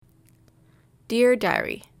Dear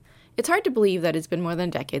Diary, it's hard to believe that it's been more than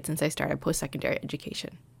a decade since I started post-secondary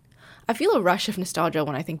education. I feel a rush of nostalgia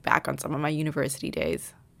when I think back on some of my university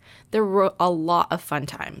days. There were a lot of fun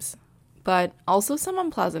times, but also some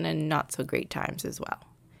unpleasant and not so great times as well.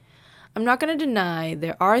 I'm not going to deny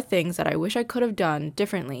there are things that I wish I could have done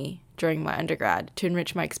differently during my undergrad to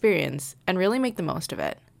enrich my experience and really make the most of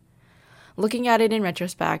it. Looking at it in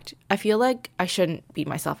retrospect, I feel like I shouldn't beat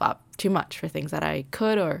myself up too much for things that I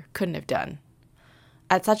could or couldn't have done.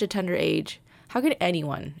 At such a tender age, how could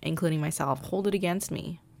anyone, including myself, hold it against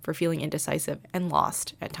me for feeling indecisive and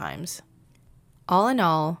lost at times? All in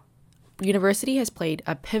all, university has played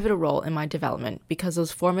a pivotal role in my development because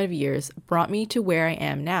those formative years brought me to where I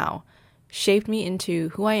am now, shaped me into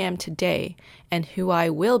who I am today and who I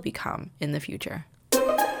will become in the future.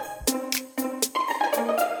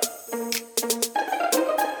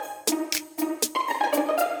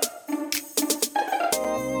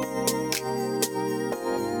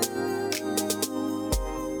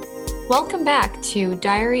 Welcome back to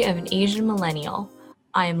Diary of an Asian Millennial.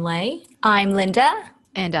 I'm Lei. I'm Linda.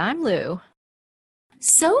 And I'm Lou.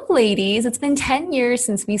 So, ladies, it's been 10 years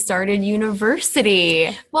since we started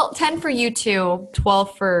university. Well, 10 for you two,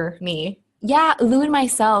 12 for me. Yeah, Lou and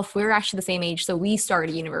myself, we were actually the same age, so we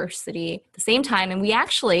started university at the same time, and we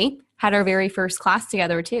actually had our very first class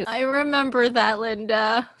together, too. I remember that,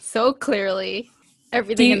 Linda, so clearly.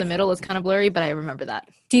 Everything in the middle is kind of blurry, but I remember that.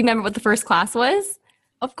 Do you remember what the first class was?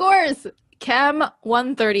 Of course, Chem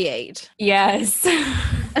 138. Yes.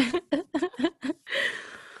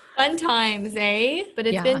 Fun times, eh? But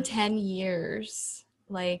it's been 10 years.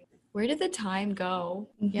 Like, where did the time go?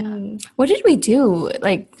 Yeah. What did we do,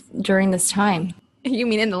 like, during this time? You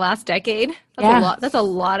mean in the last decade? That's a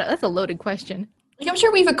loaded question. Like, I'm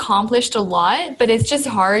sure we've accomplished a lot, but it's just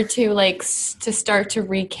hard to, like, to start to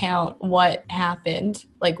recount what happened,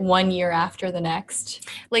 like, 1 year after the next.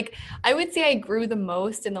 Like, I would say I grew the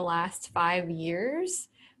most in the last 5 years,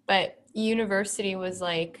 but university was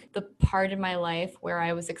like the part of my life where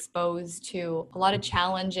I was exposed to a lot of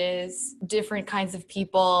challenges, different kinds of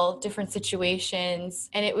people, different situations.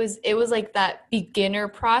 And it was like that beginner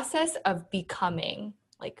process of becoming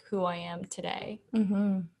like who I am today.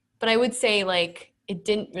 Mm-hmm. But I would say like it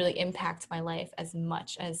didn't really impact my life as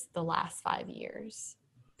much as the last 5 years.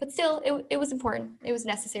 But still, it was important. It was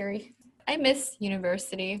necessary. I miss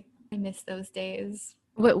university. I miss those days.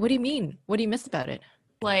 What do you mean? What do you miss about it?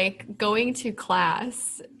 Like going to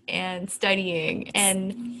class and studying,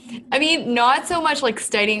 and I mean, not so much like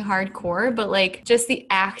studying hardcore, but like just the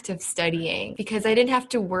act of studying, because I didn't have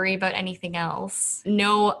to worry about anything else.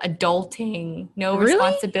 No adulting, no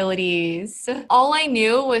responsibilities. All I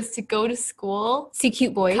knew was to go to school, see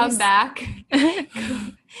cute boys, come back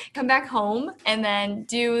home, and then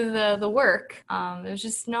do the work. There's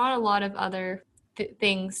just not a lot of other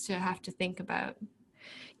things to have to think about.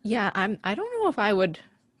 Yeah, I don't know if I would.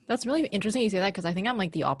 That's really interesting you say that, because I think I'm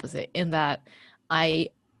like the opposite in that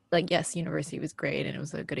yes, university was great and it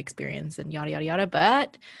was a good experience and yada, yada, yada.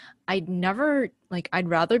 But I'd never, I'd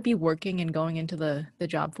rather be working and going into the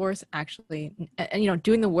job force actually, and,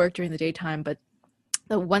 doing the work during the daytime. But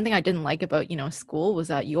the one thing I didn't like about, school was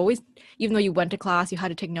that you always, even though you went to class, you had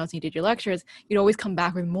to take notes and you did your lectures, you'd always come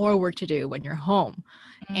back with more work to do when you're home.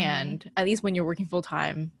 Mm-hmm. And at least when you're working full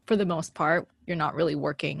time, for the most part, you're not really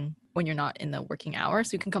working when you're not in the working hours.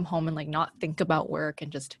 So you can come home and not think about work and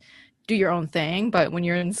just do your own thing. But when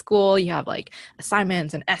you're in school, you have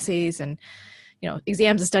assignments and essays and,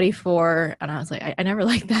 exams to study for. And I was like, I never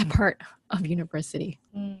liked that part of university.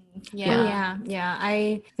 Yeah.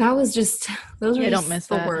 That was just, those were don't miss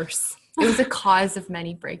the that. Worst. It was a cause of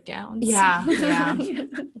many breakdowns. Yeah.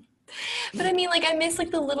 But I mean, I miss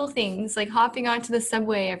the little things, hopping onto the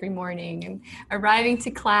subway every morning and arriving to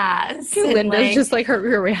class. Linda's just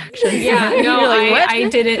her reaction. Yeah, no, I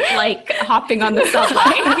didn't like hopping on the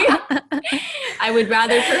subway. I would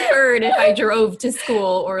rather prefer it if I drove to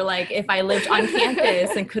school, or if I lived on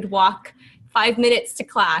campus and could walk 5 minutes to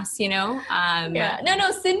class, Yeah.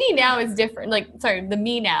 No, Cindy now is different. The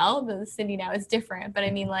me now, the Cindy now is different. But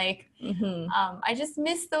I mean, I just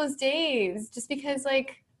miss those days just because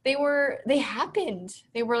they happened.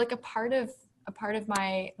 They were a part of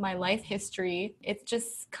my life history. It's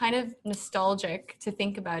just kind of nostalgic to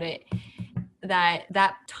think about it,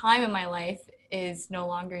 that time in my life is no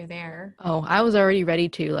longer there. Oh, I was already ready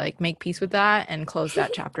to make peace with that and close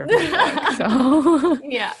that chapter of my book. So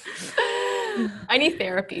yeah. I need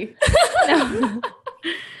therapy. No.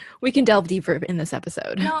 We can delve deeper in this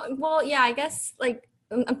episode. No, well, yeah, I guess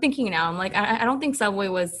I'm thinking now, I'm I don't think Subway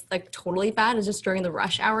was totally bad. It's just during the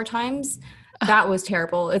rush hour times. That was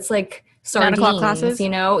terrible. It's o'clock sardines, classes? you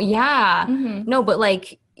know? Yeah. Mm-hmm. No, but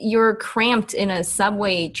like you're cramped in a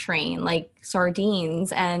subway train, like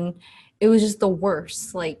sardines, and it was just the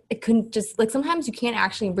worst. Like it couldn't just like sometimes you can't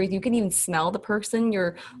actually breathe. You can even smell the person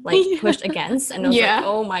you're like pushed against, and I was like, Yeah.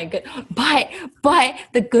 oh my god. But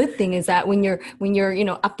the good thing is that when you're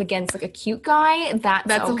up against like a cute guy, that's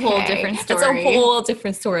That's a okay. whole different That's a story. whole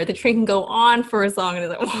different story. The train can go on for as long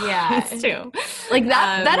as it wants Yeah. to. Like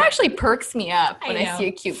that actually perks me up when I know. see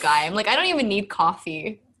a cute guy. I'm like, I don't even need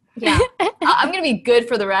coffee. Yeah. I'm going to be good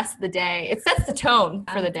for the rest of the day. It sets the tone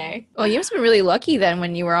for the day. Well, you must have been really lucky then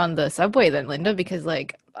when you were on the subway then, Linda, because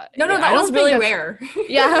like No, I that don't was think really that's- rare.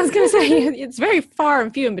 Yeah, I was gonna say it's very far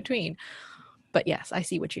and few in between. But yes, I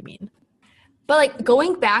see what you mean. But like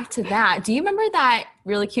going back to that, do you remember that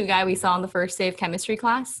really cute guy we saw on the first day of chemistry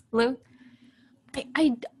class, Lou?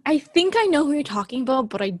 I think I know who you're talking about,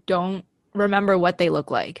 but I don't remember what they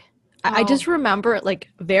look like. I just remember like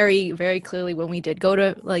very, very clearly when we did go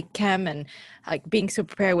to like chem and like being so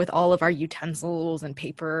prepared with all of our utensils and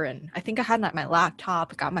paper, and I think I had my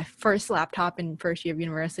laptop. I got my first laptop in first year of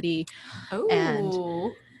university.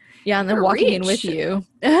 Oh. Yeah, and then What a walking in with reach. you.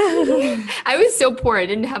 I was so poor. I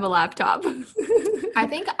didn't have a laptop. I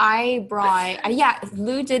think I brought,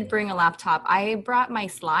 Lou did bring a laptop. I brought my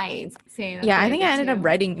slides. Same, that's Yeah, what I think did I ended up too.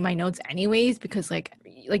 writing my notes anyways because like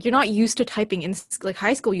you're not used to typing in like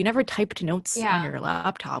high school. You never typed notes Yeah. on your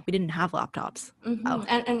laptop. We didn't have laptops. Mhm. Oh.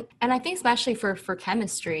 And I think especially for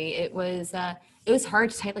chemistry, it was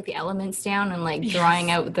hard to type like the elements down and like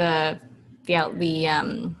drawing out the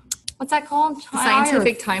what's that called?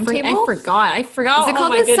 Scientific timetable? I forgot. Is it Oh called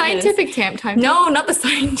my the goodness. scientific timetable? No, not the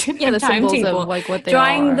scientific Yeah, the symbols timetable. of like what they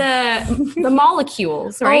Drawing are. the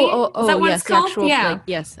molecules, right? Oh, Is that what yes, it's called? the actual, Yeah. like,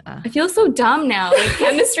 yes. I feel so dumb now. Like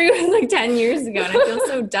chemistry was like 10 years ago and I feel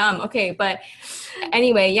so dumb. Okay, but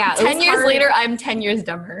anyway, yeah. it 10 was years hard. later, I'm 10 years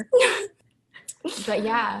dumber. But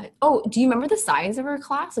yeah. Oh, do you remember the size of our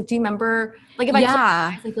class? Like, do you remember, like, if I Yeah. close my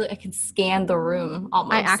eyes, I feel like I can scan the room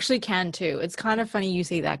almost. I actually can too. It's kind of funny you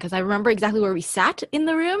say that because I remember exactly where we sat in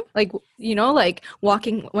the room. Like, you know, like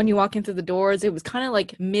when you walk in through the doors, it was kind of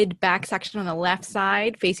like mid back section on the left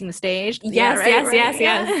side facing the stage. Yes, yes.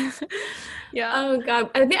 yes. Yeah. Oh God,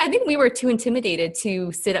 I think we were too intimidated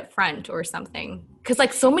to sit up front or something because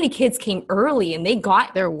like so many kids came early and they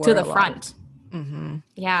got There were to the a lot. front. Mm-hmm.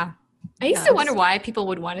 Yeah. I used to wonder why people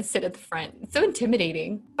would want to sit at the front. It's so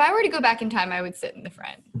intimidating. If I were to go back in time, I would sit in the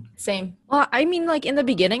front. Same. Well, I mean, like in the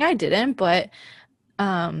beginning, I didn't, but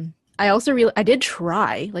I also I did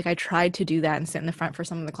try. Like, I tried to do that and sit in the front for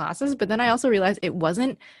some of the classes, but then I also realized it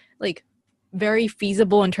wasn't like very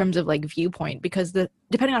feasible in terms of like viewpoint because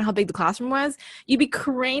depending on how big the classroom was, you'd be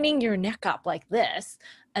craning your neck up like this,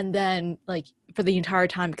 and then like for the entire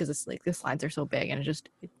time because it's like the slides are so big and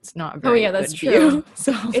it's not a very that's good true. view.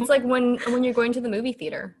 So It's like when you're going to the movie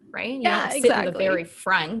theater, right? You Yeah, don't sit in the exactly. very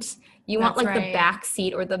front. You want That's like the right. back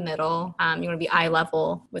seat or the middle. You want to be eye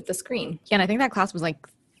level with the screen. yeah, and I think that class was like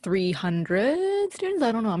 300 students.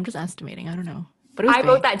 I don't know. I'm just estimating. I don't know. But it was I big.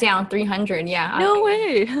 wrote that down, 300. Yeah. No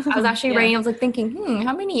way. I was actually Yeah. writing. I was like thinking,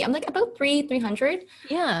 how many? I'm like about 300.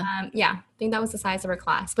 Yeah. Yeah, I think that was the size of our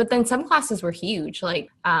class. But then some classes were huge, like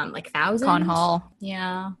 1,000. Con Hall.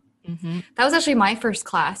 Yeah, Mm-hmm. that was actually my first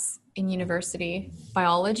class in university,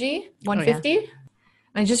 biology, 150. And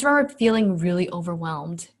I just remember feeling really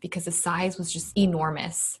overwhelmed because the size was just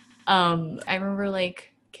enormous. I remember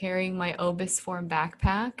like carrying my Obis form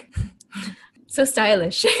backpack. So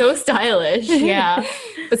stylish. So stylish, yeah.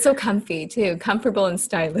 But so comfy too. Comfortable and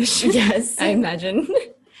stylish. Yes, I imagine.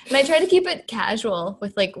 And I tried to keep it casual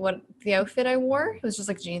with like what the outfit I wore. It was just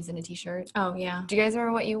like jeans and a t-shirt. Oh, yeah. Do you guys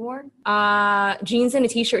remember what you wore? Jeans and a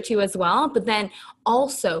t-shirt too as well. But then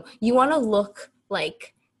also you want to look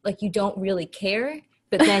like you don't really care,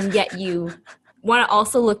 but then yet you want to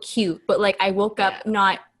also look cute. But like I woke up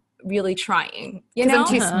not really trying, you know? I'm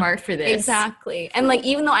too smart for this. Exactly. And like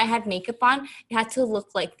even though I had makeup on, it had to look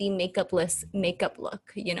like the makeupless makeup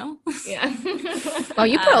look, you know? Yeah. Well,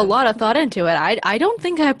 you put a lot of thought into it. I don't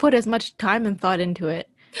think I put as much time and thought into it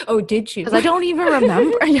Oh, did you? because I don't even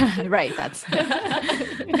remember. Yeah, right. That's.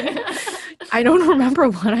 I don't remember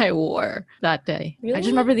what I wore that day. I Really? just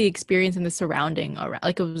remember the experience and the surrounding around.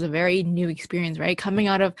 Like it was a very new experience, right? Coming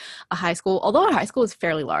out of a high school, although our high school is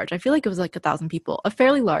fairly large. I feel like it was like 1,000 people, a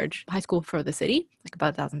fairly large high school for the city, like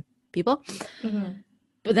about 1,000 people. Mhm.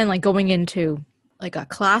 But then like going into like a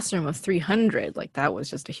classroom of 300, like that was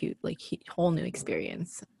just a huge, like whole new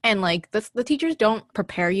experience. And like the teachers don't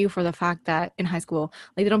prepare you for the fact that in high school,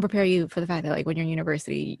 like they don't prepare you for the fact that like when you're in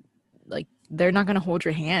university, like they're not going to hold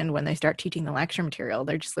your hand when they start teaching the lecture material.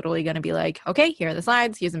 They're just literally going to be like, okay, here are the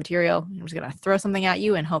slides, here's the material. I'm just going to throw something at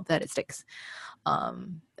you and hope that it sticks.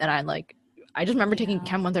 And I just remember taking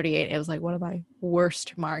Chem 138. It was like one of my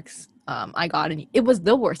worst marks I got. It was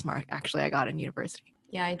the worst mark, actually, I got in university.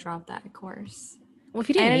 Yeah, I dropped that course. Well, if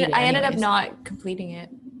you didn't need it I ended up anyways. not completing it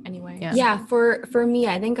anyway. Yeah, for me,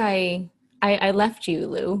 I think I left you,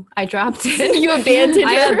 Lou. I dropped it. You abandoned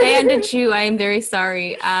I her. abandoned you. I am very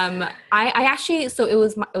sorry. I actually, so it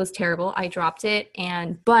was terrible. I dropped it,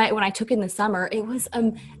 but when I took it in the summer, it was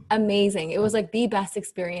amazing. It was like the best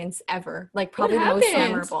experience ever. Like probably the most happened?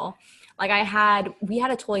 memorable. Like we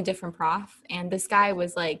had a totally different prof, and this guy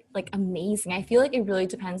was like amazing. I feel like it really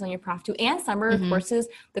depends on your prof too. And summer courses,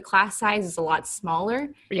 the class size is a lot smaller.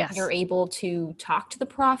 Yes. You're able to talk to the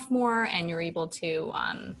prof more, and you're able to,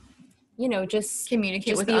 just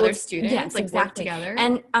Communicate with be other able to- students, yes, like work exactly. together.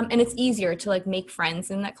 And it's easier to like make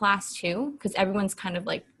friends in that class too, because everyone's kind of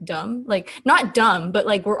like dumb, like not dumb, but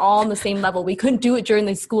like we're all on the same level. We couldn't do it during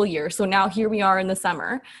the school year, so now here we are in the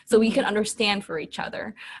summer, so we can understand for each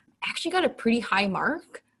other. Actually got a pretty high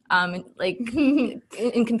mark, like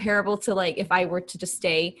in comparable to like if I were to just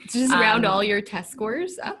stay. Just round all your test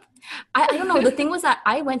scores up. I don't know. The thing was that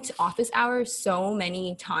I went to office hours so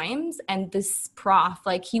many times, and this prof,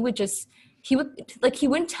 like he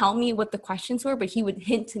wouldn't tell me what the questions were, but he would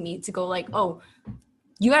hint to me to go like, oh,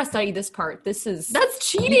 you got to study this part. That's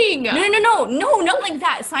cheating. No, not like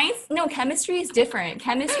that. Science, no, chemistry is different.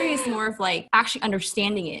 Chemistry is more of like actually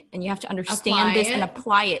understanding it, and you have to understand Apply this it? and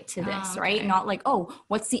apply it to this, right? okay. Not like, oh,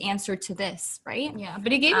 what's the answer to this, right? Yeah,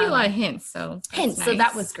 but he gave you a lot of hints, so that's Hints. So nice.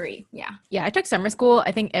 that was great. Yeah. Yeah, I took summer school,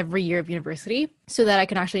 I think, every year of university so that I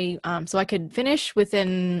could actually, so I could finish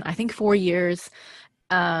within, I think, 4 years,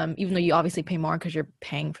 even though you obviously pay more because you're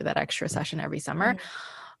paying for that extra session every summer.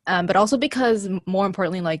 But also because, more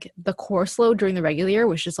importantly, like the course load during the regular year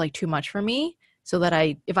was just like too much for me. So that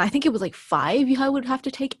I think it was like 5 I would have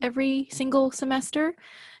to take every single semester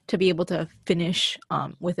to be able to finish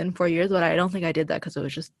within 4 years. But I don't think I did that because it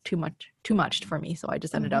was just too much for me. So I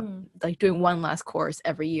just ended up like doing one last course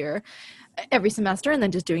every semester, and then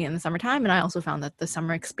just doing it in the summertime. And I also found that the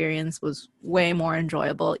summer experience was way more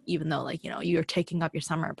enjoyable, even though like, you're taking up your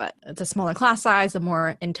summer, but it's a smaller class size, a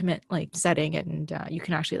more intimate like setting, and you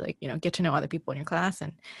can actually like, get to know other people in your class,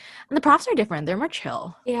 and the profs are different. They're more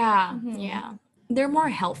chill. Yeah. Yeah. They're more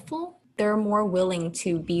helpful. They're more willing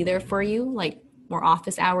to be there for you, like more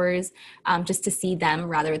office hours, just to see them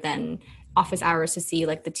rather than office hours to see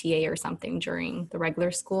like the TA or something during the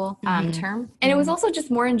regular school term. And it was also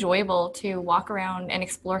just more enjoyable to walk around and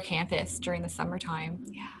explore campus during the summertime.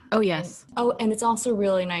 Yeah. Oh, yes. Oh, and it's also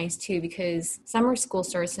really nice too because summer school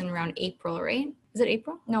starts in around April, right? Is it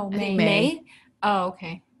April? No, I think May. May. Oh,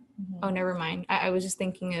 okay. Oh, never mind. I was just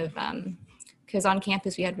thinking of because on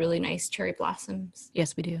campus we had really nice cherry blossoms.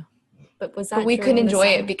 Yes, we do. But was that? But we during couldn't the enjoy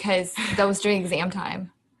summer? it because that was during exam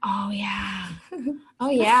time. Oh yeah. Oh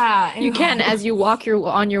yeah. You can, as you walk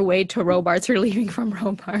on your way to Robarts or leaving from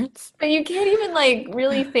Robarts. But you can't even like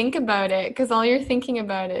really think about it because all you're thinking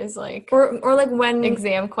about is like Or like when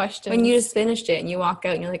exam questions. when you just finished it and you walk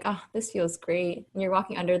out and you're like, oh, this feels great. And you're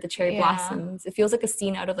walking under the cherry Yeah. blossoms. It feels like a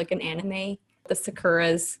scene out of like an anime. The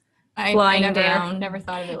sakuras I flying never, down. Never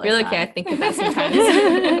thought of it like You're that. like, yeah, I think of that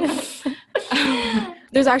sometimes.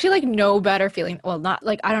 There's actually like no better feeling. Well, not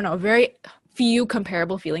like, I don't know, very few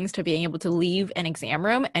comparable feelings to being able to leave an exam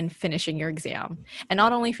room and finishing your exam. And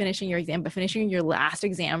not only finishing your exam, but finishing your last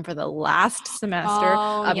exam for the last semester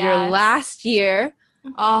Oh, of your yes. last year.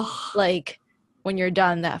 Oh, Like when you're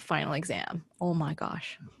done that final exam. Oh my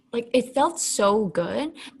gosh. Like it felt so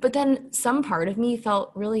good, but then some part of me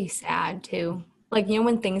felt really sad too. Like,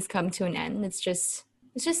 when things come to an end, it's just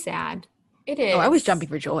sad. it is. Oh, I was jumping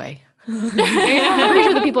for joy. I'm pretty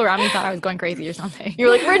sure the people around me thought I was going crazy or something. You're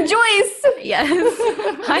like, rejoice. Yes.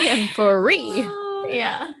 I am free.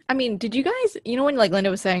 Yeah. I mean, did you guys, when like Linda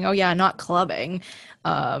was saying, oh yeah, not clubbing,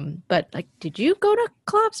 but like, did you go to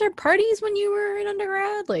clubs or parties when you were in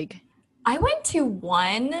undergrad? Like, I went to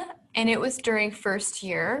one, and it was during first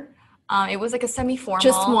year. It was like a semi-formal.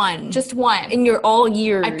 Just one. Just one. In your all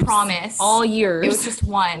years. I promise. All years. It was just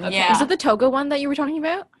one. Okay. Yeah. was it the Toga one that you were talking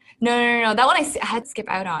about? No. That one I had to skip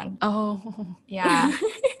out on. Oh, Yeah,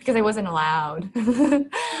 because I wasn't allowed.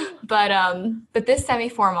 But this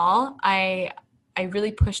semi-formal, I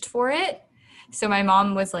really pushed for it. So my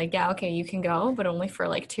mom was like, yeah, okay, you can go, but only for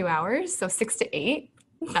like 2 hours. So 6 to 8,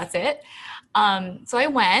 that's it. So I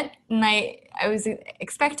went, and I was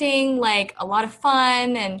expecting like a lot of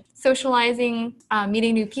fun and socializing,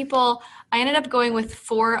 meeting new people. I ended up going with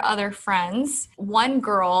 4 other friends. One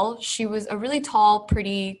girl, she was a really tall,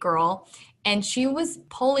 pretty girl, And she was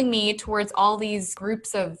pulling me towards all these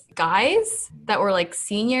groups of guys that were like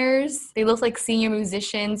seniors. They looked like senior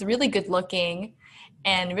musicians, really good looking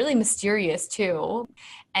and really mysterious too.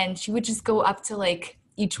 And she would just go up to like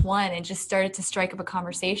each one and just started to strike up a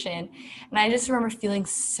conversation. And I just remember feeling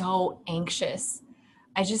so anxious.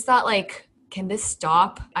 I just thought like, can this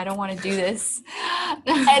stop? I don't want to do this.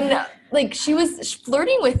 And like she was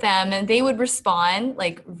flirting with them and they would respond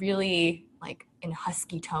like really like in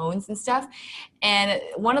husky tones and stuff. And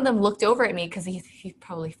one of them looked over at me because he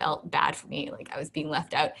probably felt bad for me, like I was being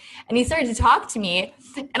left out. And he started to talk to me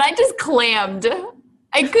and I just clammed.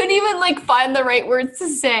 I couldn't even like find the right words to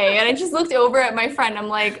say. And I just looked over at my friend. I'm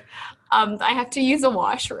like, I have to use a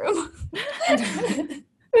washroom.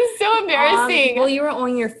 It's so embarrassing. Well, you were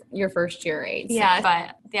only your first year, right? So. Yeah,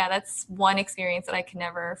 but yeah, that's one experience that I can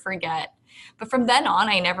never forget. But from then on,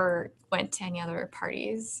 I never went to any other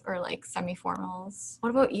parties or like semi-formals. What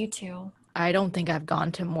about you two? I don't think I've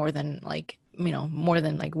gone to more than like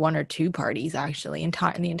one or two parties actually in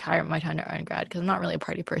the entire my time at undergrad, because I'm not really a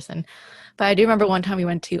party person. But I do remember one time we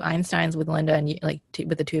went to Einstein's with Linda and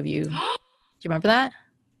with the two of you. Do you remember that?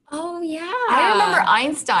 Oh yeah, I remember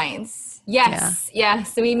Einstein's. Yes, yeah.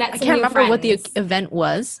 So we met. I can't remember what the event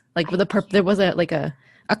was. Like there was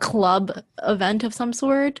a club event of some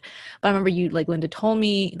sort. But I remember you, like Linda told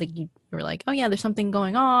me, like you were like, oh yeah, there's something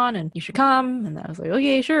going on and you should come. And I was like,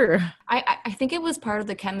 okay, sure. I think it was part of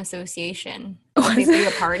the Chem Association. They threw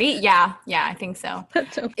a party. Yeah, I think so.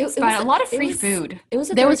 That's so it was a lot of free food.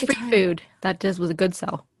 There was free food. That just was a good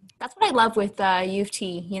sell. That's what I love with U of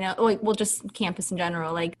T, you know, like, well, just campus in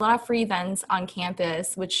general, like a lot of free events on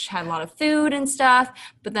campus, which had a lot of food and stuff.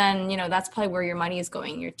 But then, you know, that's probably where your money is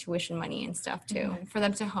going, your tuition money and stuff too. Mm-hmm. For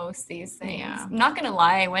them to host these things. Yeah. I'm not going to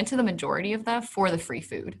lie. I went to the majority of them for the free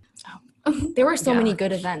food. There were so many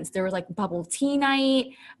good events. There was like bubble tea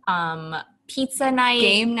night, pizza night,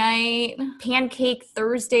 game night, pancake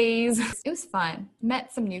Thursdays. It was fun.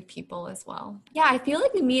 Met some new people as well. Yeah, I feel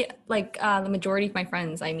like we meet like the majority of my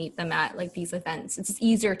friends, I meet them at like these events. It's just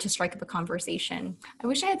easier to strike up a conversation. I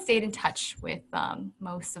wish I had stayed in touch with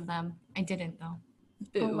most of them. I didn't though.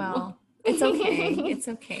 Boo. Oh, well. It's okay. It's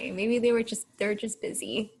okay. Maybe they're just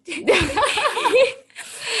busy.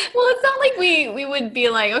 Well, it's not like we would be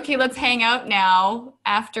like, okay, let's hang out now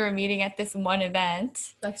after a meeting at this one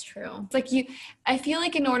event. That's true. It's like I feel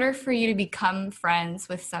like in order for you to become friends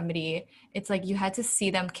with somebody, it's like you had to see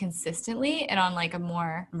them consistently and on like a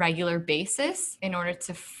more regular basis in order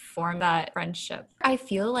to form that friendship. I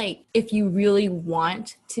feel like if you really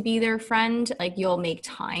want to be their friend, like you'll make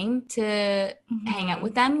time to hang out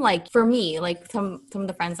with them. Like for me, like some of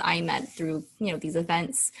the friends I met through, you know, these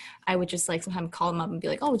events, I would just like sometimes call them up and be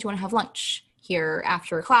like, oh, do you want to have lunch here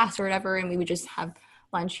after class or whatever? And we would just have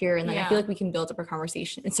lunch here. And then I feel like we can build up our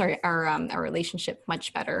relationship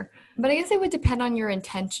much better. But I guess it would depend on your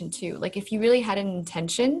intention too. Like if you really had an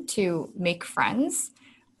intention to make friends,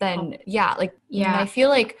 then I feel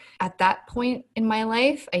like at that point in my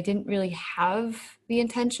life, I didn't really have the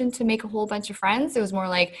intention to make a whole bunch of friends. It was more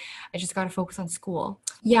like, I just got to focus on school.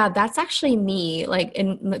 Yeah, that's actually me. Like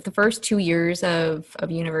in the first 2 years of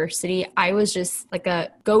university, I was just like a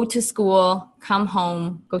go to school, come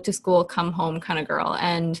home, go to school, come home kind of girl.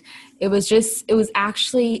 And it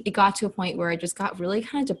got to a point where I just got really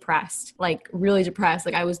kind of depressed, like really depressed.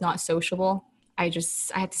 Like I was not sociable. I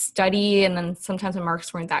had to study, and then sometimes my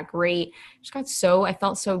marks weren't that great. I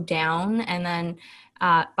felt so down. And then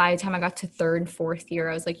by the time I got to third and fourth year,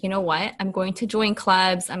 I was like, you know what? I'm going to join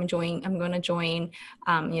clubs. I'm going to join,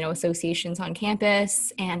 associations on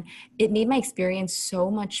campus. And it made my experience so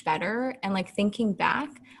much better. And like thinking back,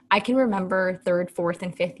 I can remember third, fourth,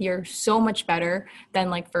 and fifth year so much better than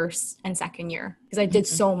like first and second year, because I did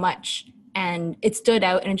so much and it stood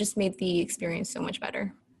out and it just made the experience so much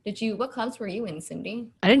better. What clubs were you in, Cindy?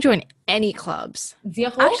 I didn't join any clubs.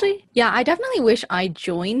 Zero? Actually, yeah, I definitely wish I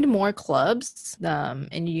joined more clubs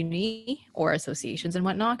in uni or associations and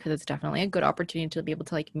whatnot, because it's definitely a good opportunity to be able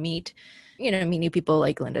to like meet new people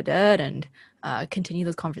like Linda did, and continue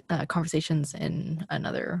those conversations in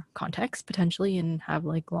another context potentially, and have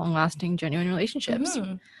like long-lasting, genuine relationships.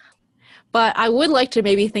 Mm-hmm. But I would like to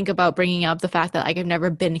maybe think about bringing up the fact that like I've never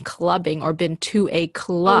been clubbing or been to a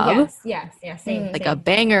club. Oh, yes, same. Like a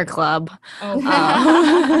banger club. Oh.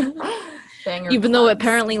 Banger even clubs. Though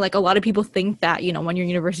apparently like a lot of people think that, when you're in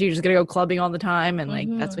university, you're just going to go clubbing all the time and like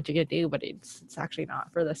that's what you're going to do. But it's actually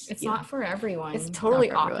not for this. It's not for everyone. It's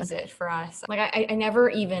totally opposite for us. Like I never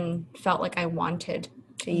even felt like I wanted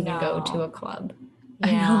to even go to a club.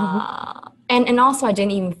 Yeah. And also I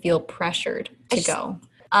didn't even feel pressured to go.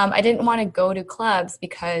 I didn't want to go to clubs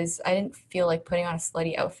because I didn't feel like putting on a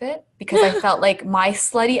slutty outfit because I felt like my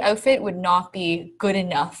slutty outfit would not be good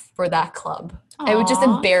enough for that club. I would just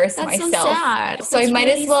Aw, embarrass that's so myself. sad. So I That's might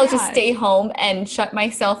really as well just sad. stay home and shut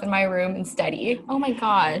myself in my room and study. Oh my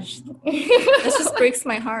gosh. This just breaks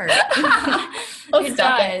my heart. It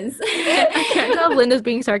stop does. I can't tell if Linda's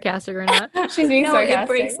being sarcastic or not. She's being No, sarcastic. it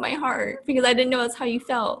breaks my heart because I didn't know that's how you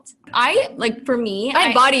felt. For me, I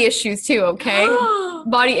had body issues too, okay?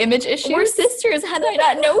 Body image issues. We're sisters. How did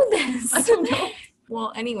I not know this? I don't know.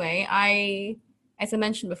 Well, anyway, as I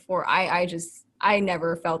mentioned before, I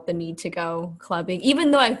never felt the need to go clubbing, even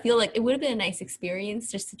though I feel like it would have been a nice experience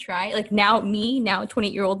just to try. Like now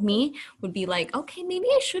 28-year-old me would be like, okay, maybe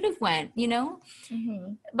I should have went,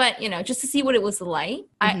 but just to see what it was like.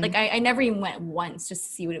 I never even went once just to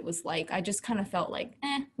see what it was like. I just kind of felt like,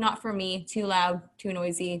 not for me, too loud, too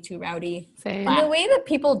noisy, too rowdy. Same. And the way that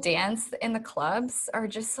people dance in the clubs are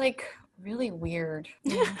just like really weird.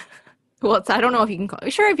 Well, I don't know if you can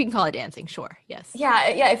call it dancing. Sure. Yes.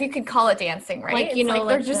 Yeah, if you could call it dancing, right? Like, It's they're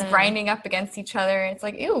like just the- grinding up against each other. It's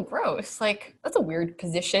like, ew, gross. Like, that's a weird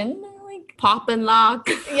position. Like, Pop and lock.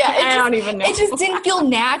 yeah, I don't even know. It just didn't feel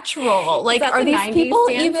natural. Like, that are the these 90s people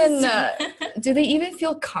dance? even, do they even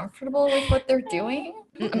feel comfortable with what they're doing?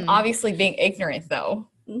 I'm obviously being ignorant, though.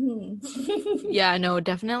 Yeah, no,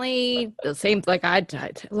 definitely the same. Like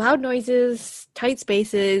loud noises, tight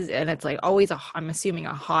spaces, and it's like always I'm assuming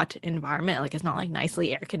a hot environment. Like it's not like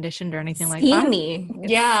nicely air conditioned or anything like that. Steamy.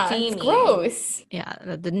 Yeah, steamy. it's gross. Yeah,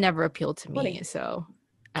 that never appealed to What me. So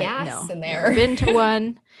gas in there. Never been to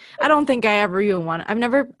one. I don't think I ever even want. I've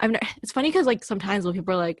never. It's funny because like sometimes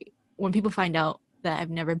when people find out that I've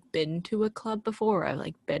never been to a club before, or I've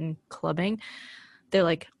like been clubbing, they're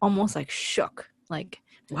like almost like shook. Like,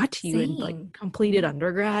 what? You had like Same. completed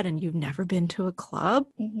undergrad and you've never been to a club?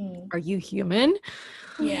 Mhm. Are you human?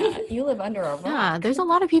 Yeah, you live under a rock. Yeah, there's a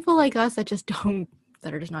lot of people like us that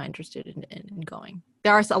are just not interested in going.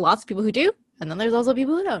 There are lots of people who do, and then there's also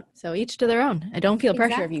people who don't. So each to their own. I don't feel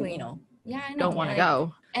pressure if you Exactly. Yeah, I know. don't want to like-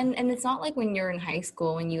 go. And it's not like when you're in high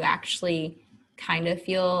school when you actually kind of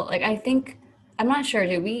feel like I'm not sure. I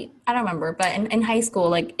don't remember, but in high school,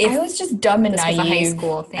 like if I was just dumb and this was naive. a high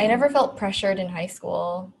school thing. I never felt pressured in high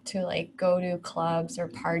school to like go to clubs or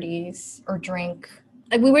parties or drink.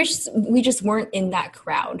 like we just weren't in that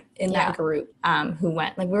crowd that group who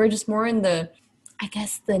went. Like we were just more in the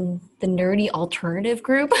nerdy alternative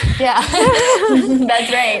group. Yeah,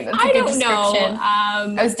 that's right. That's a I good don't know. description.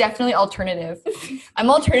 I was definitely alternative. I'm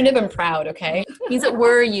alternative and proud, okay? Means that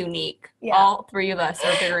we're unique. Yeah. All three of us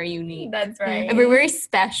are very unique. That's right. And we're very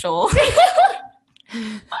special.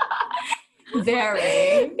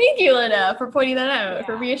 Very. Thank you, Linda, for pointing that out,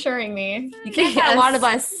 for reassuring me. You can't find a lot of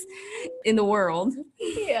us in the world.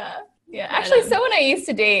 Yeah. Yeah. Actually, someone I used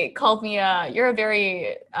to date called me, you're a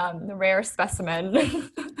very rare specimen.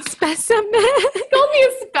 Specimen. Called me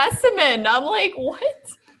a specimen. I'm like,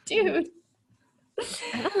 what? Dude.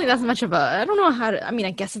 I don't think that's much of a. I don't know how to. I mean,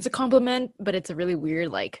 I guess it's a compliment, but it's a really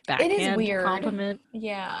weird like backhand weird. compliment.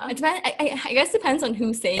 Yeah. It depends, I guess it depends on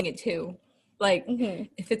who's saying it too. Like,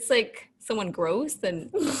 if it's like someone gross,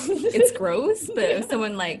 then it's gross. But if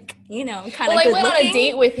someone like, kind of Well, I good went on a looking,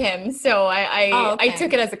 date with him, so I Oh, okay.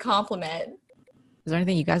 took it as a compliment. Is there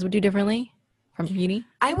anything you guys would do differently from uni?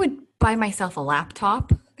 I would buy myself a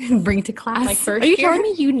laptop and bring to class. My first Are you year. telling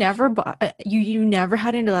me you never bought you never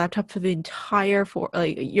had a laptop for the entire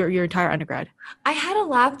your entire undergrad? I had a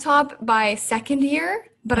laptop by second year,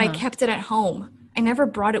 but I kept it at home. I never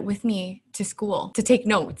brought it with me to school to take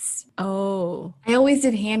notes. Oh, I always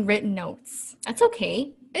did handwritten notes. That's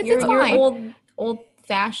okay. You're You're old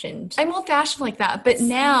fashioned. I'm old fashioned like that, but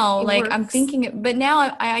now It like I'm works. thinking, but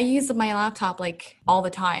now I use my laptop like all the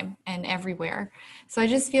time and everywhere. So I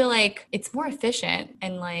just feel like it's more efficient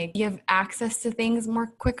and like you have access to things more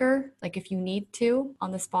quicker, like if you need to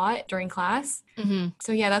on the spot during class.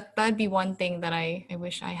 So yeah, that'd be one thing that I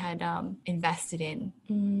wish I had invested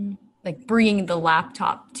in. Like bringing the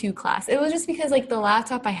laptop to class. It was just because like the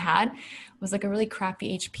laptop I had was like a really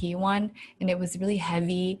crappy HP one and it was really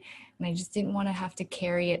heavy and I just didn't want to have to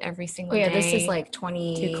carry it every single day. this is like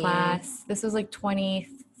 20 to class. This was like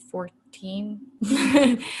 2014.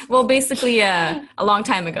 Well, basically a long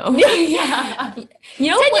time ago. Yeah. 10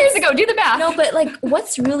 10 years ago, do the math. No, but like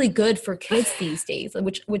what's really good for kids these days, like,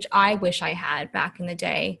 which I wish I had back in the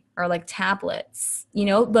day, are like tablets,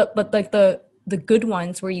 but like the good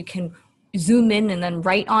ones where you can zoom in and then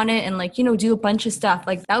write on it and like, you know, do a bunch of stuff.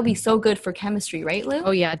 Like that would be so good for chemistry, right, Lou?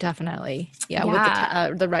 Oh yeah, definitely. Yeah, Yeah.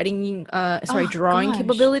 with the writing, Oh, drawing gosh.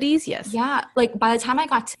 capabilities. Yes. Yeah, like by the time I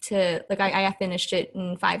got to like I finished it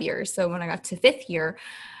in 5 years. So when I got to fifth year,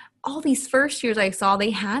 all these first years I saw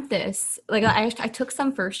they had this. Like I took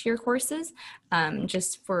some first year courses,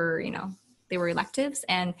 just for, you know, they were electives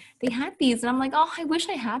and they had these and I'm like, oh, I wish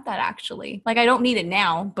I had that actually. Like I don't need it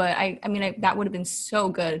now, but I mean that would have been so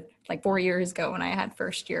good like 4 years ago when I had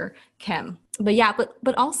first year chem. But yeah,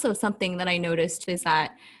 but also something that I noticed is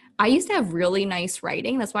that I used to have really nice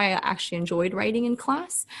writing. That's why I actually enjoyed writing in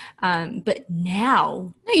class. But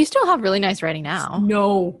now, No, you still have really nice writing now.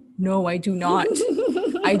 no, I do not.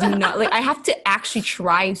 I do not. Like, I have to actually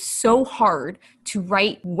try so hard to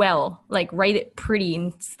write well, like write it pretty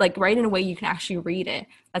and like write in a way you can actually read it.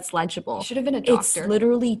 That's legible. You should have been a It's doctor.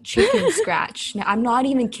 literally chicken scratch. Now, I'm not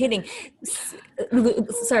even kidding.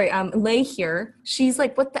 Sorry, Lay here. She's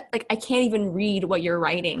like, what the, like, I can't even read what you're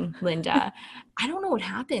writing, Linda. I don't know what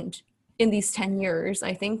happened in these 10 years.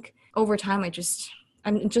 I think over time, I'm just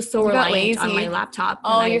so You got reliant on lazy. my laptop.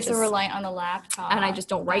 Oh, and you're so reliant on a laptop. and I just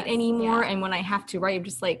don't write That's- anymore. yeah. And when I have to write, I'm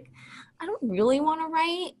just like, I don't really want to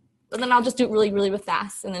write. But then I'll just do it really, really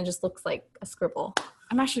fast, and then it just looks like a scribble.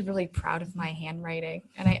 I'm actually really proud of my handwriting,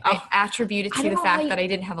 and I attribute it I to don't the know fact how that I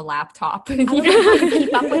didn't have a laptop. I don't know how you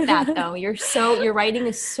keep up with that though. Your writing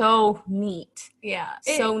is so neat, Yeah,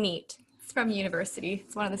 so neat. it's from university.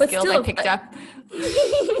 It's one of the But skills still, I picked up.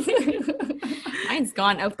 Mine's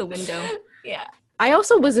gone out the window. Yeah. I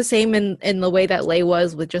also was the same in the way that Lay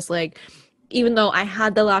was, with just like, even though I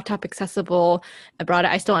had the laptop accessible, I brought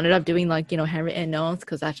it, I still ended up doing like, you know, handwritten notes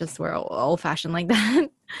because that's just where old fashioned like that.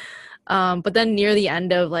 But then near the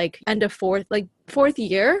end of fourth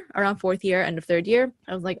year, around fourth year, end of third year,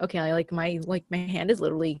 I was like, okay, my hand is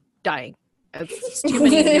literally dying. It's too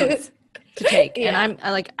many notes to take, Yeah. and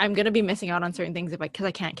I'm gonna be missing out on certain things because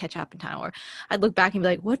I can't catch up in time. Or I'd look back and be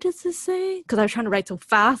like, what does this say? Because I was trying to write so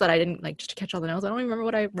fast that I didn't just to catch all the notes. I don't even remember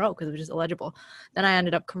what I wrote because it was just illegible. Then I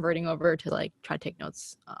ended up converting over to try to take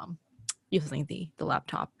notes using the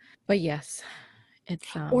laptop. But yes, it's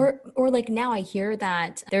Or like now I hear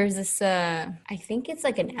that there's this I think it's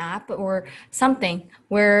like an app or something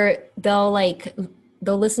where they'll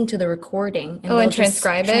listen to the recording and Oh, they'll and just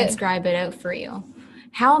transcribe it? transcribe it out for you.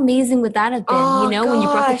 How amazing would that have been? Oh, you know, when you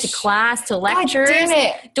brought it to gosh. class, to lectures. damn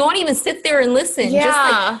it. Don't even sit there and listen.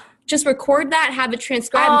 Just record that, have it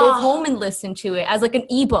transcribed, go Oh. home and listen to it as like an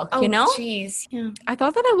ebook, Oh, you know? jeez. I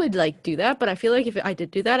thought that I would do that, but I feel like if I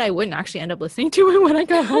did do that, I wouldn't actually end up listening to it when I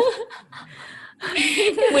got home.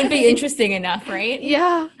 It wouldn't be interesting enough, right?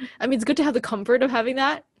 Yeah, I mean, it's good to have the comfort of having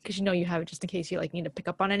that because you have it just in case you need to pick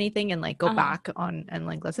up on anything and go back on and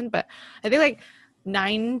listen. But I think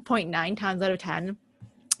 9.9 times out of 10,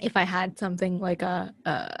 if I had something like if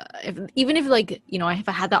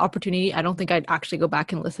I had that opportunity, I don't think I'd actually go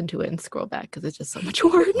back and listen to it and scroll back because it's just so much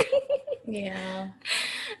work. Yeah.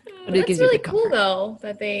 But it That's gives you really good cool comfort. though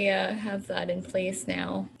that they have that in place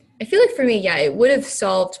now. I feel like for me, yeah, it would have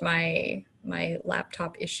solved my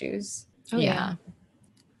laptop issues. Oh, Yeah.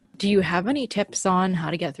 Do you have any tips on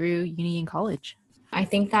how to get through uni and college? I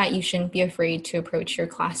think that you shouldn't be afraid to approach your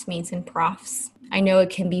classmates and profs. I know it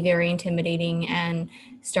can be very intimidating and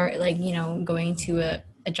start going to a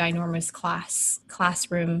ginormous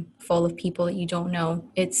classroom full of people that you don't know.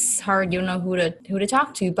 It's hard. You don't know who to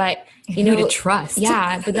talk to, but Who to trust.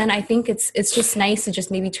 Yeah, but then I think it's just nice to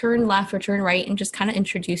just maybe turn left or turn right and just kind of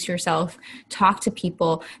introduce yourself, talk to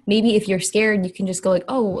people. Maybe if you're scared, you can just go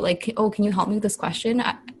can you help me with this question?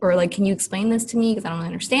 Or can you explain this to me because I don't really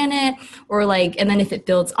understand it? Or and then if it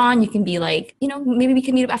builds on, you can be maybe we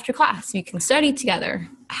can meet up after class. We can study together.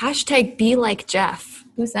 Hashtag be like Jeff.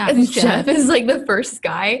 Who's that? Jeff is the first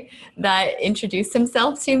guy that introduced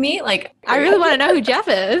himself to me. I really want to know who Jeff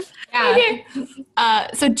is. Yeah.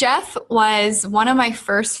 So Jeff was one of my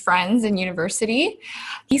first friends in university.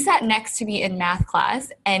 He sat next to me in math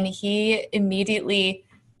class and he immediately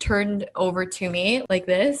turned over to me like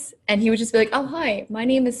this. And he would just be like, oh, hi, my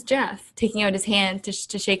name is Jeff, taking out his hand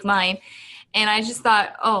to shake mine. And I just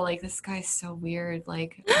thought, oh, this guy's so weird. I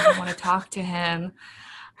don't want to talk to him.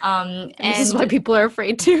 And this is why people are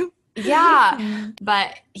afraid to. Yeah,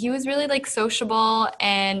 but he was really sociable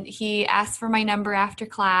and he asked for my number after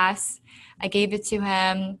class. I gave it to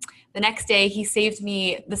him. The next day he saved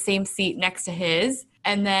me the same seat next to his.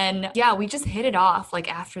 And then, yeah, we just hit it off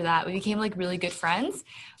after that. We became really good friends.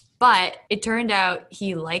 But it turned out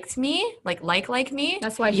he liked me, like me.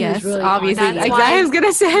 That's why he Yes, was really obviously. That's Like why- I was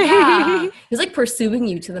gonna say. Yeah. He was pursuing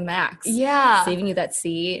you to the max. Yeah. Saving you that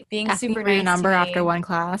seat. Being Asking super for your nice number to me. after one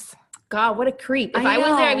class. God, what a creep. If I I was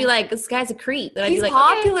there, I'd be know. like, this guy's a creep. But I'd He's be like,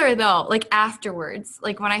 okay. popular though. Like afterwards,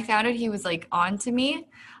 like when I found out he was like on to me,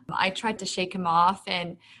 I tried to shake him off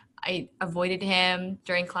and I avoided him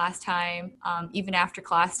during class time. Even after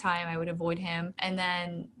class time, I would avoid him. And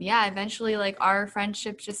then, yeah, eventually like our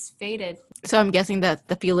friendship just faded. So I'm guessing that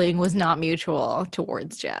the feeling was not mutual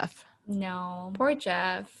towards Jeff. No. Poor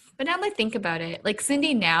Jeff. But now that I think about it, like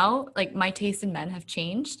Cindy now, like my taste in men have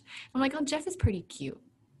changed. I'm like, oh, Jeff is pretty cute.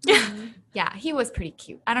 Yeah, he was pretty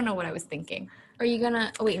cute. I don't know what I was thinking. Are you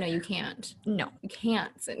gonna? Oh wait, no, you can't. No, You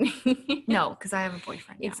can't, Sydney. no, because I have a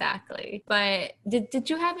boyfriend now. Exactly. But did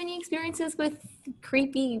you have any experiences with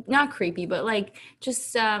creepy? Not creepy, but like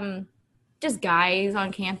just guys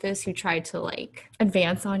on campus who tried to like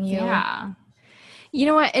Advance on you. yeah. You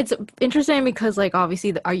know what? It's interesting because, like,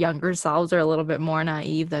 obviously our younger selves are a little bit more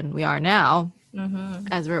naive than we are now Mm-hmm.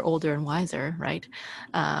 as we're older and wiser, right?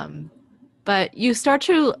 But you start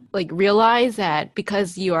to, like, realize that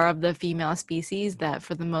because you are of the female species, that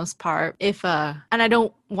for the most part, if, and I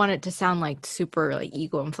don't want it to sound, like, super, like,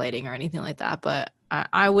 ego inflating or anything like that, but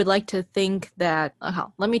I would like to think that,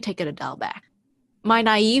 let me take it a dial back. My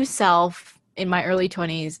naive self in my early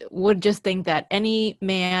 20s would just think that any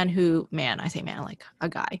man, I say man, like a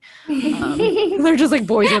guy, they're just like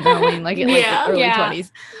boys with only like, Yeah, early yeah.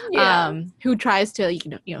 20s, Yeah. who tries to,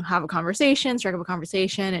 have a conversation, strike up a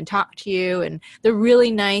conversation and talk to you. And they're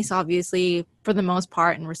really nice, obviously, for the most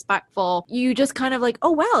part, and respectful. You just kind of like,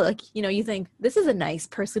 oh, wow, like, you think this is a nice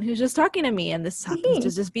person who's just talking to me, and this happens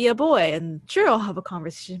to just be a boy. And sure, I'll have a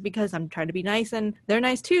conversation because I'm trying to be nice and they're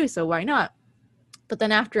nice too. So why not? But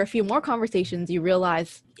then after a few more conversations, you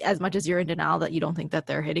realize, as much as you're in denial that you don't think that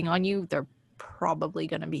they're hitting on you, they're probably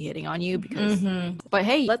going to be hitting on you because, Mm-hmm. but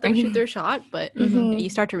hey, let them shoot their shot. But Mhm. you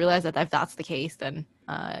start to realize that if that's the case, then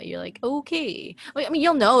you're like, okay. I mean,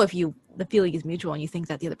 you'll know if the feeling is mutual and you think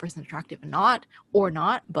that the other person is attractive or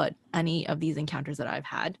not. But any of these encounters that I've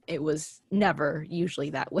had, it was never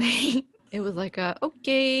usually that way. It was like,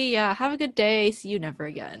 okay, yeah, have a good day. See you never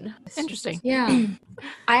again. Interesting. Yeah.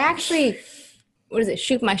 I actually, what is it?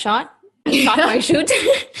 Shoot my shot? Shot my shoot?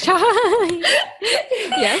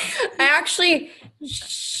 Yes. I actually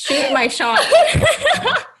shoot my shot.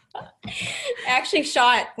 I actually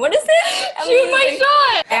shot. What is it? Shoot my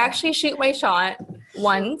shot. I actually shoot my shot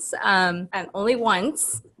once, and only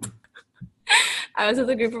once. I was with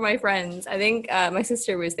a group of my friends. I think my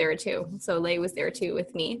sister was there too. So Lay was there too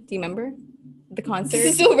with me. Do you remember the concert?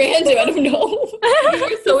 This is so random. I don't know.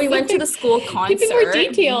 So we went to the school concert. Give me more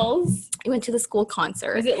details. We went to the school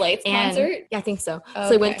concert. Was it Lights And- concert? Yeah, I think so. Oh,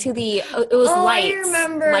 So we went okay. to the, it was Oh, I Lights.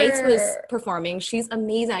 remember. Lights was performing. She's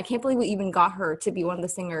amazing. I can't believe we even got her to be one of the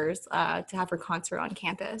singers to have her concert on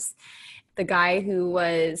campus. The guy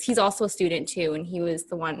he's also a student too, and he was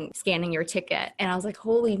the one scanning your ticket. And I was like,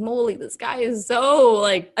 holy moly, this guy is so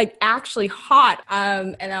like actually hot.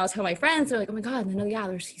 And I was telling my friends, they're like, oh my God, no, yeah,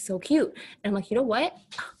 he's so cute. And I'm like, you know what?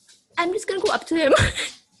 I'm just gonna go up to him.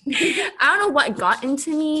 I don't know what got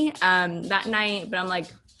into me that night, but I'm like,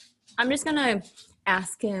 I'm just gonna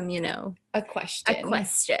ask him, A question. a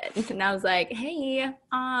question. And I was like, hey,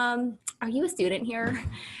 are you a student here?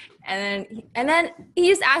 And then he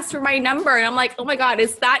just asked for my number, and I'm like, oh my God,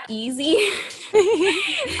 is that easy?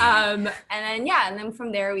 And then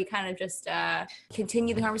from there we kind of just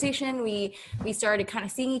continued the conversation. We started kind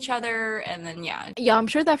of seeing each other, and then Yeah, I'm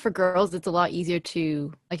sure that for girls, it's a lot easier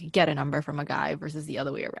to like get a number from a guy versus the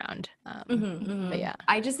other way around. But yeah,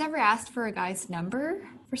 I just never asked for a guy's number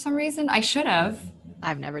for some reason. I should have.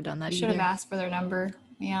 I've never done that I either. should have asked for their number.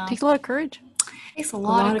 Yeah. It takes a lot of courage. Takes a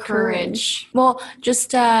lot of courage. Well,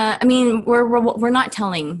 just I mean, we're not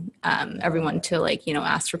telling everyone to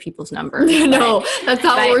ask for people's numbers. No, that's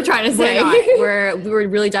not what we're trying to say. We were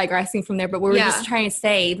really digressing from there, but we're Yeah. just trying to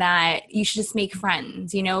say that you should just make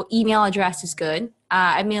friends. Email address is good.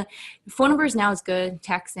 I mean, phone numbers now is good.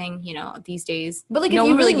 Texting, these days. But like, No if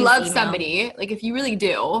you one really uses love email. somebody, like if you really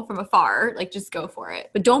do from afar, like just go for it.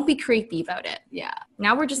 But don't be creepy about it. Yeah.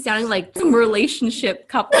 Now we're just sounding like some relationship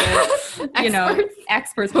couple,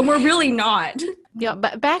 experts, but we're really not. Yeah,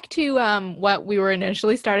 but back to what we were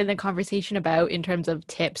initially starting the conversation about in terms of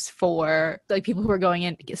tips for like people who are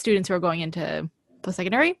students who are going into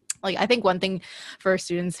post-secondary. Like, I think one thing for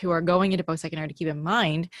students who are going into post-secondary to keep in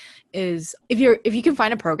mind is if you can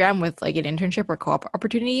find a program with like an internship or co-op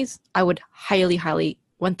opportunities, I would highly, highly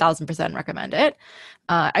 1000% recommend it.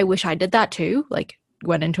 I wish I did that too. Like,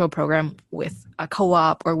 went into a program with a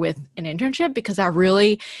co-op or with an internship, because that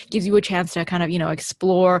really gives you a chance to kind of,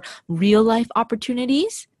 explore real life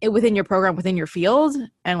opportunities within your program, within your field,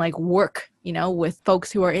 and like work, with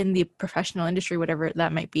folks who are in the professional industry, whatever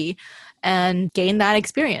that might be, and gain that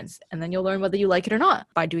experience. And then you'll learn whether you like it or not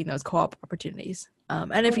by doing those co-op opportunities.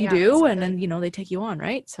 And if you do, and then, they take you on,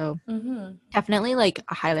 right? So definitely, like,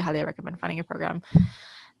 I highly, highly recommend finding a program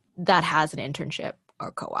that has an internship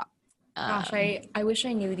or co-op. Gosh, I wish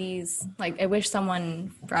I knew these. Like, I wish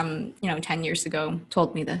someone from, 10 years ago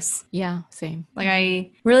told me this. Yeah, same. Like,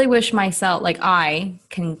 I really wish myself, like, I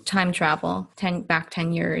can time travel 10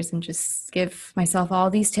 years and just give myself all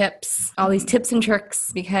these tips and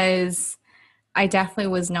tricks, because I definitely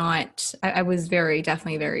was not, I was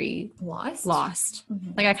definitely very lost.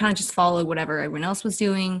 Mm-hmm. Like, I kind of just followed whatever everyone else was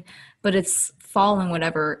doing, but it's following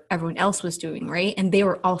whatever everyone else was doing, right? And they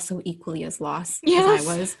were also equally as lost as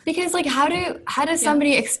I was. Because, like, how does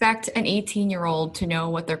somebody expect an 18-year-old to know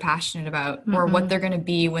what they're passionate about or what they're going to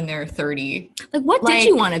be when they're 30? Like, what did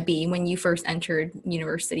you want to be when you first entered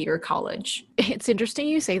university or college? It's interesting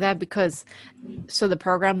you say that, because so the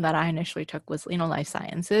program that I initially took was, life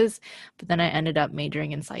sciences, but then I ended up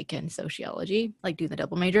majoring in psych and sociology, like doing the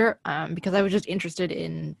double major, because I was just interested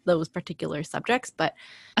in those particular subjects. But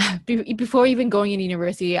before even going into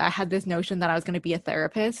university, I had this notion that I was going to be a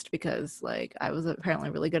therapist, because like I was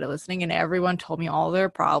apparently really good at listening, and everyone told me all their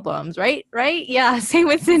problems. Right? Yeah. Same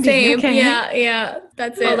with Cindy. Same. Okay. Yeah.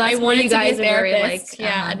 That's it. I wanted to be a therapist.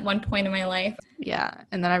 At one point in my life. Yeah.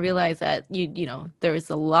 And then I realized that there is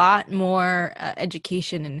a lot more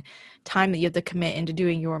education and time that you have to commit into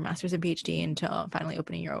doing your master's and PhD into finally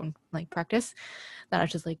opening your own like practice, that I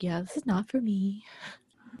was just like, this is not for me.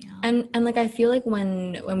 Yeah. And like, I feel like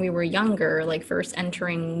when we were younger, like first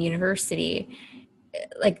entering university,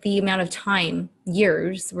 like the amount of time,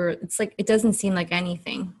 years, where it's like, it doesn't seem like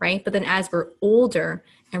anything, right? But then as we're older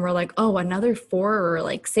and we're like, oh, another 4 or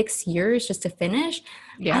like 6 years just to finish.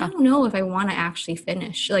 I don't know if I want to actually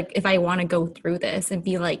finish. Like, if I want to go through this and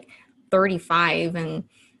be like 35 and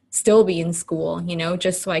still be in school,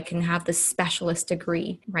 just so I can have the specialist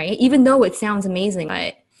degree, right? Even though it sounds amazing,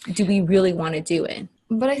 but do we really want to do it?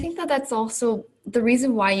 But I think that that's also the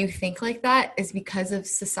reason why you think like that is because of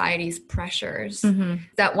society's pressures. Mm-hmm.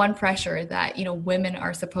 That one pressure that, women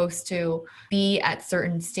are supposed to be at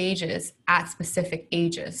certain stages at specific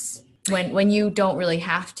ages when you don't really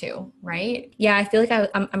have to, right? Yeah, I feel like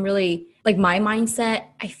I'm really, like, my mindset,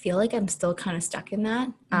 I feel like I'm still kind of stuck in that.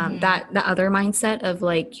 That other mindset of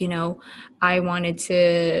like, I wanted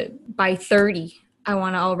to, by 30, I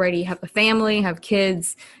want to already have a family, have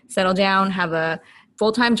kids, settle down, have a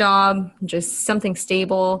full-time job, just something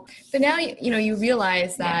stable. But now, you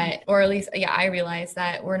realize that, or at least, I realize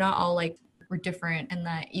that we're not all like, we're different, and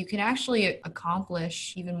that you can actually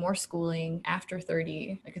accomplish even more schooling after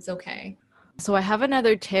 30. Like, it's okay. So I have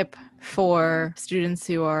another tip for students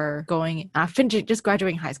who are just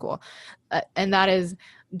graduating high school. And that is,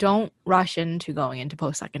 don't rush into going into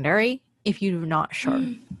post-secondary if you're not sure.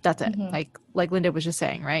 That's it. Mm-hmm. Like Linda was just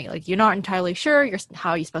saying, right? Like, you're not entirely sure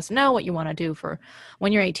how you're supposed to know what you want to do for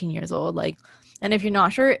when you're 18 years old. Like, and if you're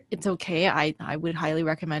not sure, it's okay. I would highly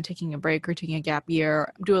recommend taking a break or taking a gap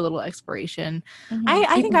year, do a little exploration. Mm-hmm.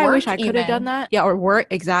 I think I wish I could have done that. Yeah, or work,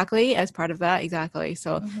 exactly, as part of that. Exactly.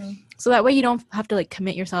 So so that way you don't have to like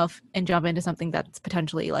commit yourself and jump into something that's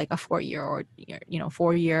potentially like a 4-year or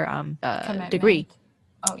 4-year degree.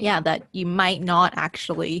 Oh, yeah, that you might not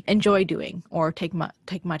actually enjoy doing or take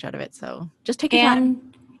much out of it. So just take your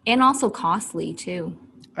time. And also costly too.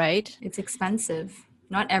 Right? It's expensive.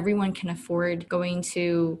 Not everyone can afford going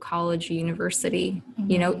to college or university. I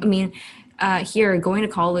mean, here, going to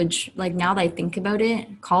college, like, now that I think about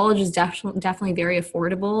it, college is definitely very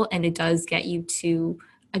affordable, and it does get you to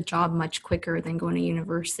a job much quicker than going to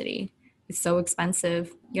university. It's so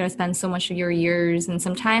expensive. You gotta spend so much of your years, and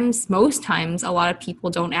most times, a lot of people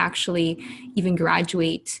don't actually even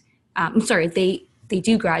graduate. They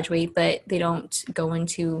do graduate, but they don't go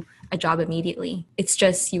into a job immediately. It's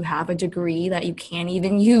just you have a degree that you can't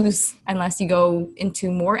even use unless you go into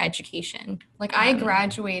more education. Like, I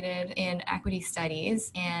graduated in equity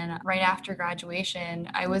studies, and right after graduation,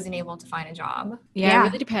 I wasn't able to find a job. Yeah, it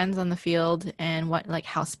really depends on the field and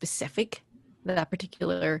how specific that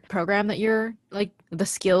particular program that you're like, the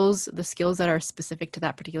skills that are specific to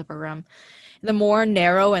that particular program. The more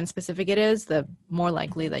narrow and specific it is, the more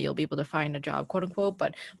likely that you'll be able to find a job, quote unquote.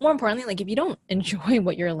 But more importantly, like, if you don't enjoy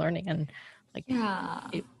what you're learning and Like, Yeah.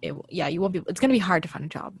 you won't be. It's gonna be hard to find a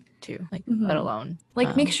job too. Like, let alone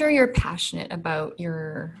Make sure you're passionate about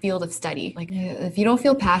your field of study. Like, if you don't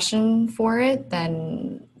feel passion for it,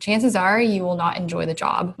 then chances are you will not enjoy the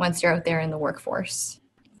job once you're out there in the workforce.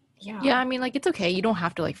 Yeah, I mean, like, it's okay. You don't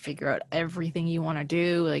have to like figure out everything you want to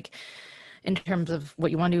do, like in terms of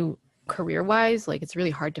what you want to do career wise. Like, it's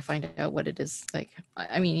really hard to find out what it is. Like,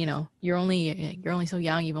 I mean, you're only so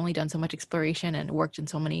young. You've only done so much exploration and worked in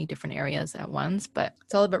so many different areas at once, but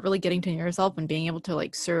it's all about really getting to know yourself and being able to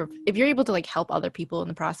like serve. If you're able to like help other people in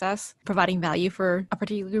the process, providing value for a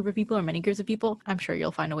particular group of people or many groups of people, I'm sure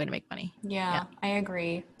you'll find a way to make money. Yeah, I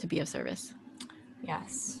agree. To be of service.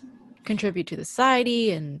 Yes. Contribute to the society,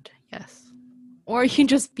 and yes. Or you can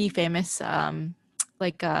just be famous,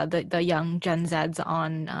 like the young Gen Zs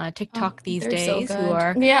on TikTok these days who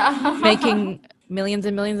are making millions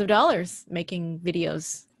and millions of dollars making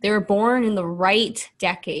videos. They were born in the right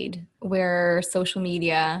decade where social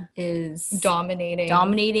media is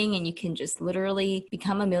dominating, and you can just literally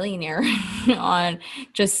become a millionaire on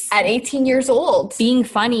just at 18 years old, being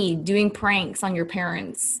funny, doing pranks on your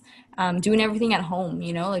parents. Doing everything at home,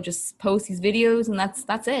 like just post these videos, and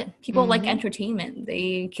that's it. People like entertainment.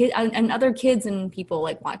 And other kids and people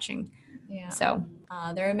like watching. Yeah. So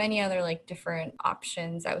there are many other like different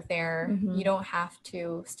options out there. You don't have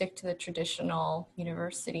to stick to the traditional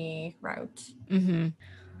university route.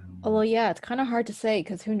 Although, yeah, it's kind of hard to say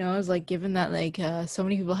because who knows? Like, given that like so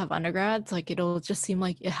many people have undergrads, like it'll just seem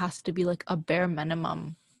like it has to be like a bare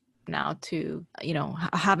minimum now to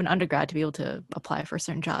have an undergrad to be able to apply for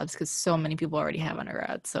certain jobs because so many people already have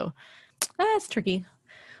undergrads. So it's tricky.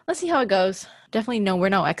 Let's see how it goes. Definitely we're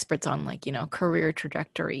no experts on like career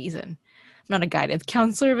trajectories, and I'm not a guidance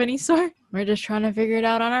counselor of any sort. We're just trying to figure it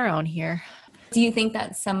out on our own here. Do you think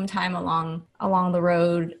that sometime along the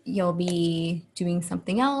road you'll be doing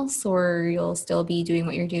something else, or you'll still be doing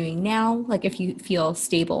what you're doing now, like if you feel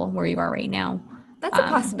stable where you are right now? That's a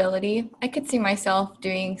possibility. I could see myself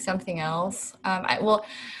doing something else.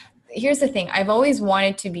 Here's the thing. I've always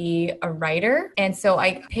wanted to be a writer. And so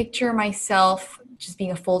I picture myself just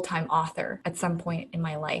being a full-time author at some point in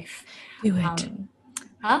my life. Do it.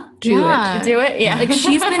 Do it. Yeah. Like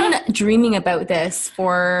she's been dreaming about this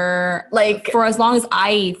for as long as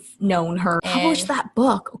I've known her. Publish that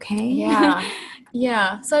book, okay? Yeah.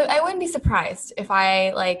 Yeah. So I wouldn't be surprised if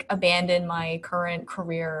I abandon my current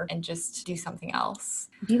career and just do something else.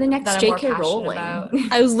 Be the next J.K. Rowling.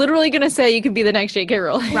 I was literally going to say you could be the next J.K.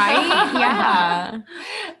 Rowling. Right? Yeah.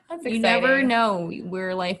 That's exciting. You never know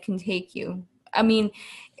where life can take you. I mean,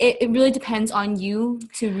 it really depends on you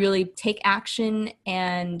to really take action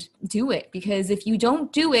and do it, because if you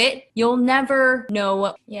don't do it, you'll never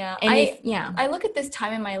know. Yeah. I look at this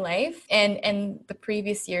time in my life and the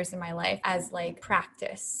previous years in my life as like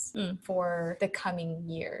practice for the coming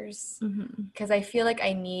years, because I feel like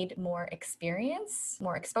I need more experience,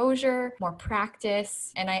 more exposure, more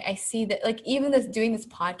practice. And I see that even doing this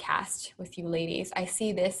podcast with you ladies, I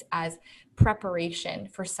see this as preparation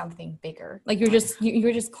for something bigger. Like you're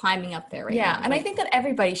just climbing up there right now. And I think that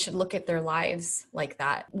everybody should look at their lives like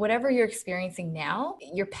that. Whatever you're experiencing now,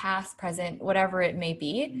 your past, present, whatever it may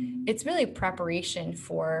be, it's really preparation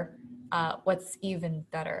for what's even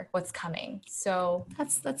better, what's coming. So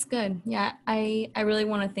that's good. Yeah, I really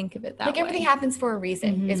want to think of it that way. Everything happens for a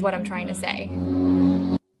reason is what I'm trying to say.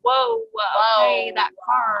 Whoa. Hey, that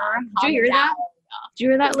car. Did you hear that? Did you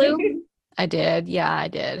hear that, Lou? I did. Yeah, I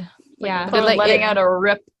did. Yeah. Letting out a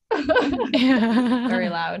rip. Very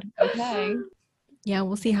loud. Okay. Yeah,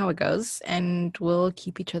 we'll see how it goes, and we'll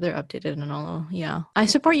keep each other updated and all. Yeah, I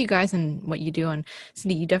support you guys in what you do, and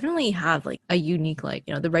Cindy, you definitely have a unique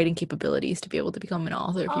the writing capabilities to be able to become an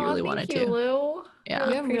author if you really wanted to. Thank you, Lou. Yeah,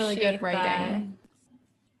 you have really good writing. That.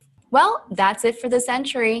 Well, that's it for this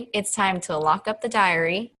entry. It's time to lock up the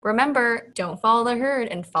diary. Remember, don't follow the herd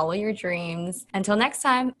and follow your dreams. Until next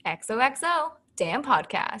time, XOXO, damn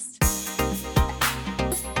podcast.